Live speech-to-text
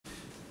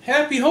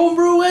Happy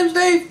Homebrew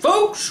Wednesday,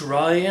 folks!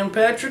 Ryan and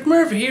Patrick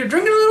Murphy here,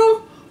 drinking a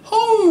little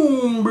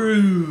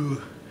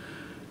homebrew.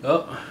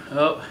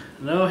 Oh,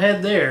 no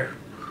head there.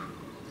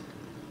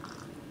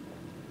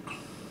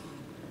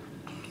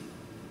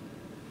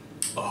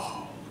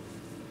 Oh,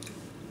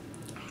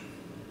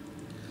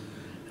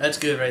 that's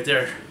good right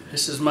there.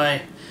 This is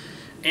my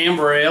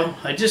amber ale.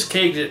 I just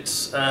kegged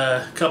it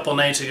a couple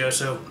nights ago,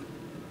 so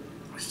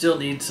I still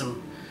need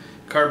some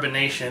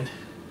carbonation.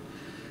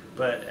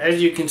 But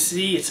as you can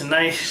see, it's a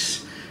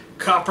nice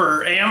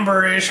copper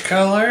amberish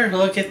color.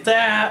 Look at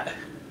that.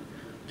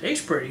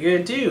 Tastes pretty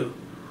good too.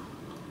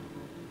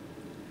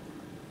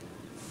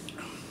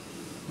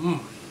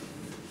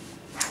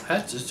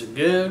 That's just a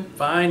good,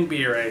 fine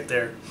beer right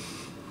there.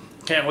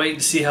 Can't wait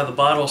to see how the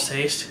bottles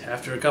taste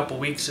after a couple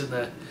weeks in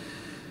the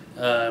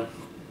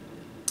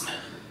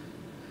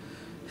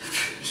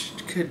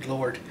good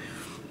lord.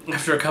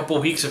 After a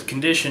couple weeks of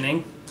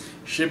conditioning.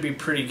 Should be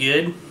pretty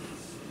good.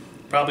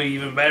 Probably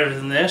even better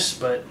than this,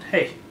 but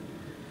hey,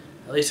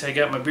 at least I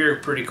got my beer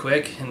pretty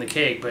quick in the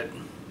keg, but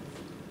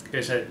like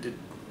I said, it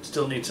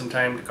still need some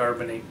time to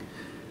carbonate.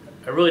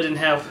 I really didn't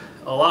have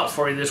a lot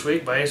for you this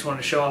week, but I just wanted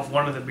to show off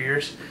one of the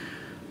beers.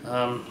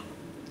 I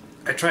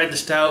tried the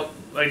stout.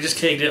 I just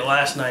kegged it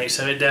last night,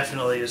 so it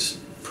definitely is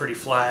pretty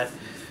flat,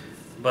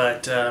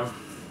 but I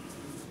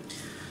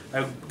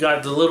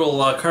got the little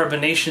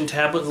carbonation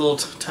tablet, little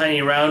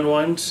tiny round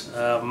ones.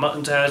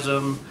 Muttons has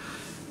them.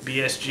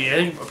 BSG, I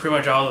think pretty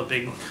much all the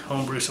big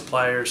homebrew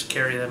suppliers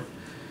carry them.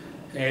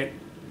 And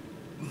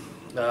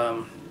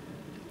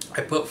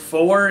I put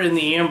 4 in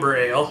the amber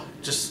ale,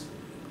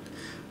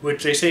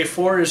 which they say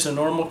 4 is the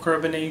normal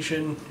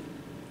carbonation,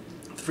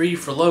 3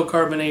 for low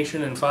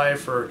carbonation, and 5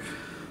 for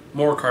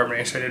more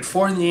carbonation. So I did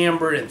 4 in the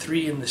amber and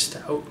 3 in the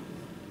stout.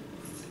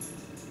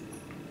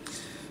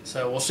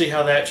 So we'll see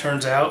how that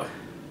turns out.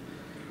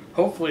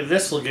 Hopefully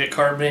this will get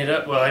carbonated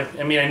up. Well,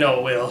 I mean I know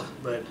it will,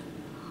 but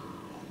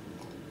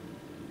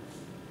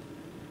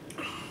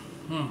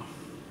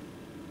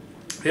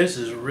this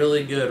is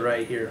really good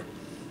right here.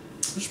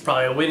 This is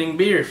probably a winning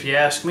beer if you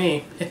ask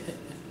me.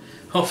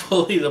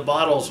 Hopefully the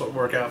bottles will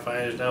work out fine.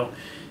 There's no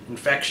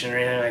infection or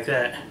anything like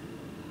that.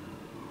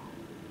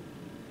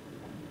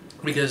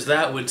 Because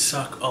that would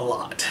suck a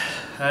lot.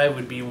 I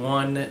would be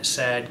one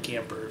sad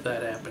camper if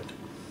that happened.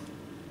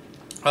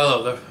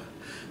 Although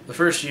the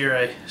first year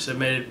I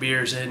submitted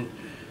beers in,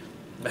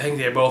 I think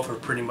they both were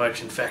pretty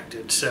much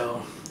infected,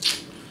 so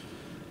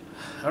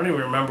I don't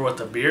even remember what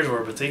the beers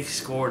were, but they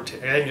scored, I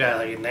think got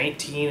like a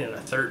 19 and a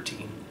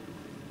 13.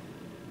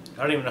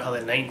 I don't even know how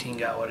the 19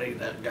 got what it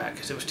got,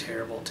 because it was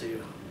terrible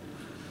too.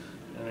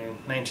 I mean,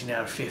 19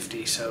 out of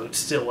 50, so it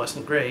still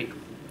wasn't great.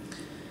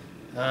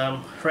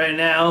 Right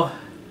now,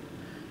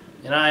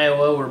 in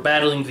Iowa, we're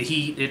battling the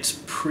heat. It's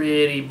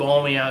pretty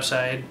balmy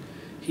outside.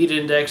 Heat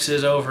index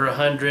is over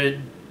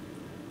 100.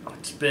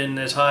 It's been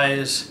as high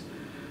as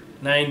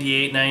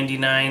 98,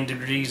 99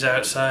 degrees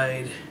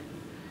outside.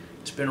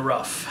 It's been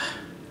rough.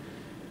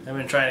 I've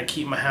been trying to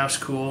keep my house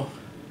cool.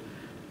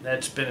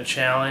 That's been a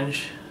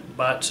challenge.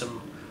 Bought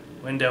some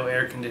window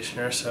air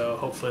conditioner, so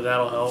hopefully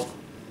that'll help.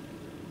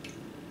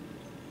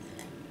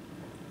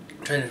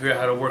 Trying to figure out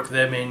how to work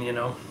them in, you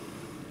know.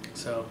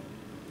 So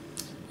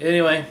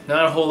anyway,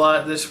 not a whole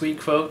lot this week,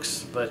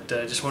 folks, but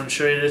just wanted to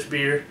show you this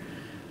beer.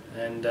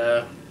 And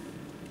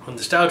when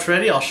the stout's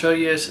ready, I'll show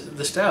you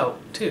the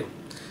stout too.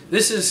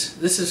 This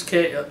is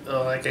keg.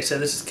 Like I said,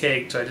 this is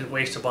keg, so I didn't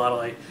waste a bottle.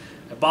 I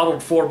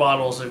bottled 4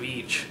 bottles of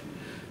each.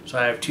 So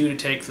I have 2 to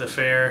take to the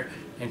fair,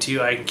 and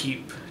 2 I can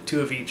keep.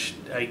 2 of each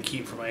I can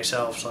keep for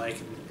myself, so I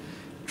can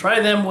try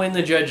them when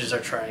the judges are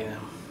trying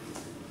them.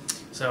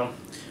 So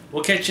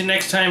we'll catch you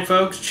next time,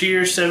 folks.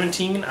 Cheers,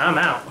 17. I'm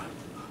out.